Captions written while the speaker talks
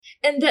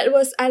And that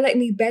was I Like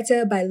Me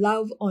Better by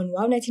Love on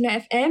Wow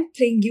 99 FM,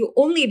 playing you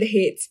only the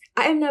hits.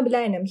 I am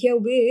Nabila and I'm here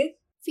with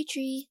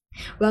Fitri.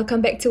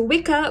 Welcome back to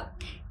Wake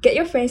Up. Get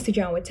your friends to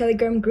join our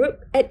Telegram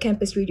group at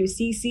Campus Radio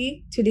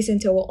CC to listen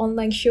to our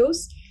online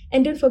shows.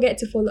 And don't forget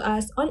to follow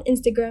us on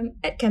Instagram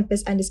at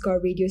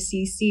campus_radio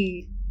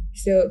CC.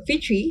 So,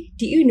 Fitri,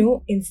 did you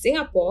know in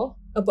Singapore,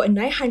 about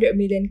 900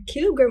 million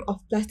kilogram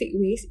of plastic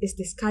waste is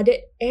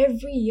discarded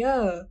every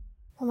year?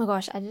 Oh my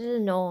gosh, I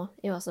didn't know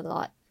it was a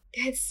lot.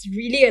 That's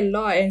really a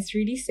lot and it's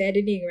really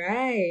saddening,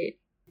 right?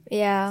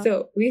 Yeah.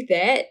 So, with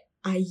that,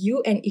 are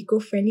you an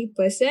eco-friendly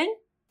person?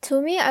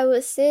 To me, I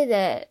would say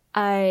that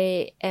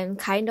I am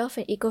kind of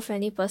an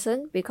eco-friendly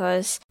person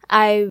because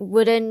I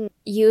wouldn't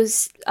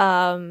use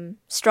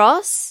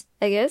straws,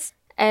 I guess.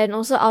 And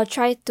also, I'll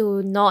try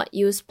to not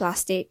use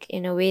plastic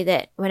in a way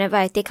that whenever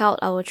I take out,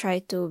 I will try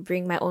to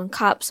bring my own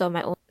cups or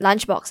my own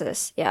lunch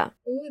boxes. Yeah.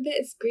 Oh,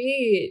 that's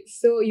great.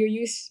 So, you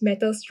use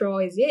metal straw,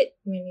 is it,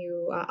 when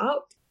you are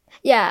out?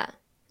 Yeah.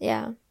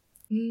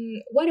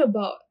 What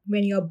about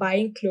when you're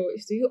buying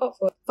clothes? Do you opt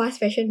for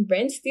fast fashion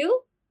brands still?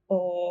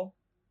 Or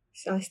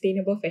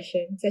sustainable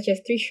fashion, such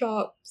as thrift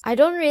shops? I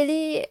don't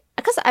really,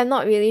 because I'm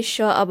not really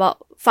sure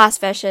about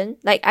fast fashion.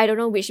 Like, I don't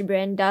know which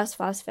brand does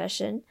fast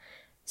fashion.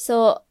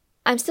 So,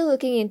 I'm still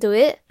looking into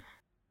it.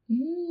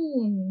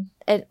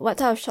 And what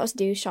type of shops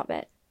do you shop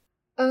at?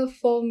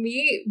 For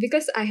me,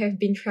 because I have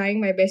been trying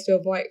my best to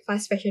avoid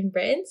fast fashion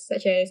brands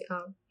such as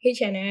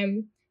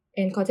H&M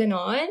and Cotton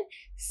On,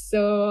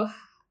 so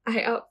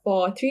I opt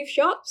for thrift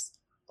shops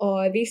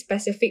or this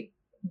specific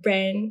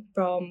brand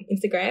from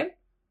Instagram,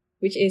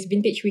 which is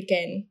Vintage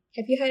Weekend.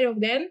 Have you heard of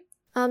them?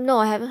 No,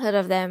 I haven't heard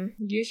of them.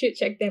 You should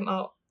check them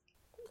out.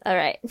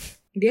 Alright.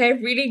 They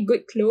have really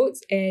good clothes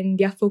and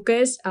their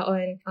focus are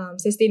on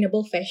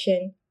sustainable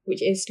fashion,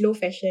 which is slow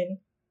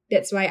fashion.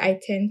 That's why I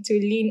tend to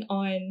lean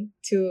on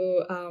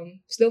to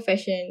slow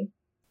fashion.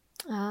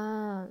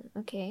 Ah,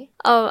 okay.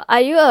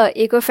 Are you a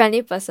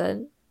eco-friendly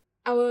person?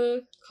 I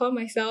will call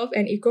myself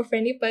an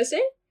eco-friendly person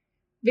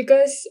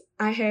because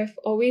I have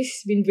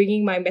always been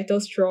bringing my metal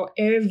straw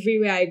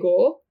everywhere I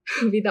go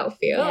without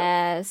fail.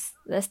 Yes,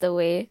 that's the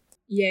way.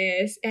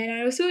 Yes, and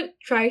I also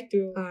try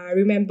to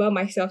remember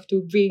myself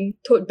to bring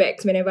tote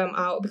bags whenever I'm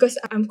out because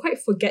I'm quite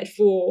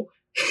forgetful.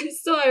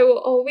 So I will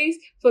always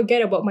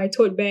forget about my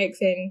tote bags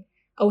and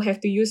I will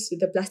have to use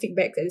the plastic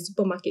bags at the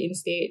supermarket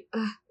instead.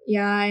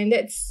 Yeah, and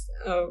that's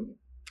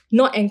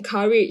not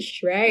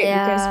encouraged, right?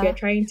 Yeah. Because we are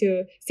trying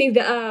to save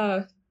the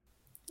earth.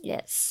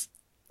 Yes.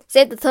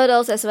 Save the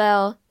turtles as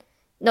well.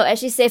 No,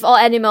 actually save all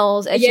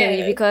animals actually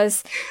Yeah.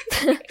 because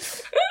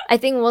I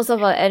think most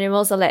of our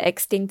animals are like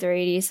extinct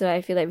already, so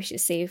I feel like we should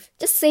save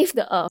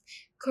the earth.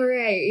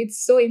 Correct.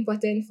 It's so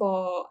important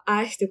for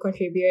us to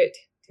contribute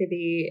to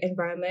the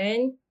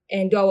environment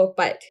and do our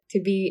part to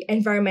be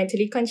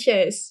environmentally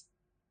conscious.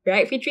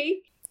 Right,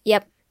 Fitri?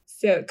 Yep.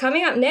 So,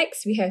 coming up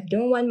next, we have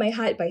Don't Want My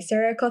Heart by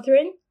Sarah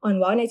Cawthron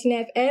on Wow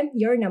 99 FM,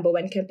 your number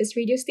one campus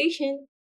radio station.